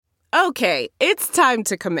Okay, it's time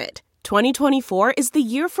to commit. 2024 is the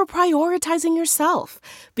year for prioritizing yourself.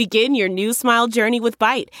 Begin your new smile journey with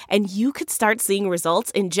Byte, and you could start seeing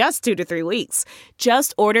results in just 2 to 3 weeks.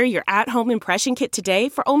 Just order your at-home impression kit today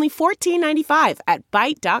for only $14.95 at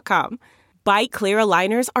Byte.com. Byte Clear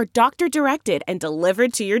aligners are doctor-directed and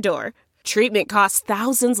delivered to your door. Treatment costs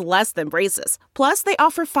thousands less than braces. Plus, they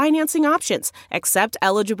offer financing options, accept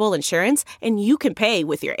eligible insurance, and you can pay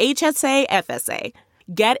with your HSA, FSA.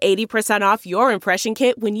 Get 80% off your impression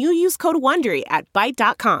kit when you use code WONDERY at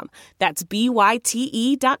Byte.com. That's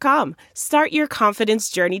BYTE.com. Start your confidence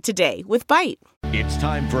journey today with Byte. It's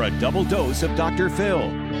time for a double dose of Dr. Phil.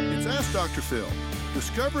 It's Ask Dr. Phil.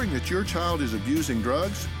 Discovering that your child is abusing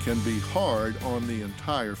drugs can be hard on the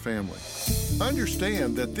entire family.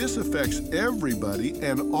 Understand that this affects everybody,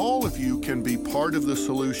 and all of you can be part of the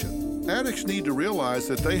solution. Addicts need to realize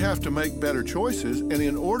that they have to make better choices, and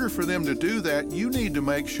in order for them to do that, you need to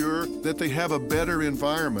make sure that they have a better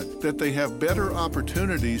environment, that they have better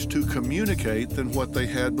opportunities to communicate than what they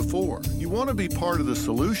had before. You want to be part of the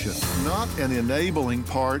solution, not an enabling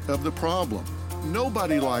part of the problem.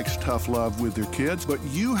 Nobody likes tough love with their kids, but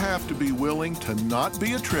you have to be willing to not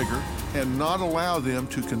be a trigger and not allow them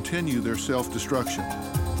to continue their self-destruction.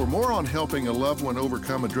 For more on helping a loved one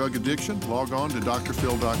overcome a drug addiction, log on to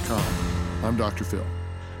drphil.com. I'm Dr. Phil.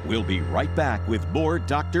 We'll be right back with more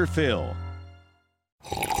Dr. Phil.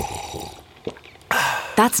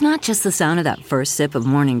 That's not just the sound of that first sip of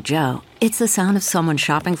Morning Joe. It's the sound of someone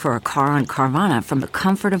shopping for a car on Carvana from the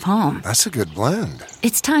comfort of home. That's a good blend.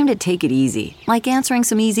 It's time to take it easy, like answering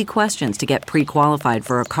some easy questions to get pre-qualified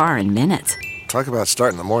for a car in minutes. Talk about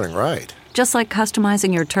starting the morning right. Just like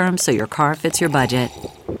customizing your terms so your car fits your budget.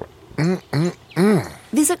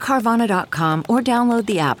 Visit Carvana.com or download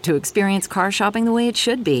the app to experience car shopping the way it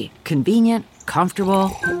should be. Convenient,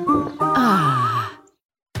 comfortable.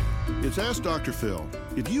 It's Ask Dr. Phil.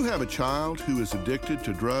 If you have a child who is addicted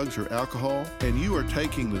to drugs or alcohol, and you are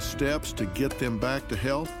taking the steps to get them back to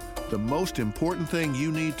health, the most important thing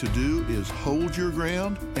you need to do is hold your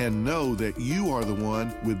ground and know that you are the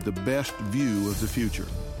one with the best view of the future.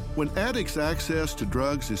 When addicts' access to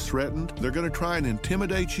drugs is threatened, they're going to try and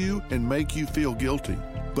intimidate you and make you feel guilty.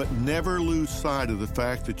 But never lose sight of the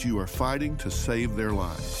fact that you are fighting to save their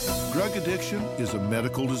lives. Drug addiction is a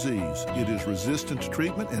medical disease. It is resistant to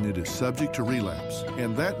treatment and it is subject to relapse.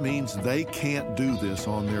 And that means they can't do this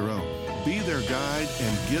on their own. Be their guide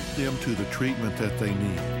and get them to the treatment that they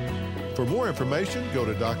need. For more information, go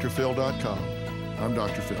to drphil.com. I'm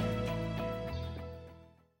Dr. Phil.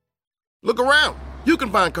 Look around. You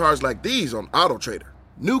can find cars like these on AutoTrader.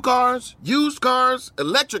 New cars, used cars,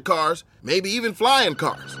 electric cars, maybe even flying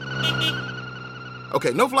cars.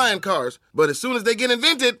 Okay, no flying cars, but as soon as they get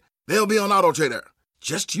invented, they'll be on AutoTrader.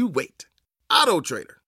 Just you wait. AutoTrader.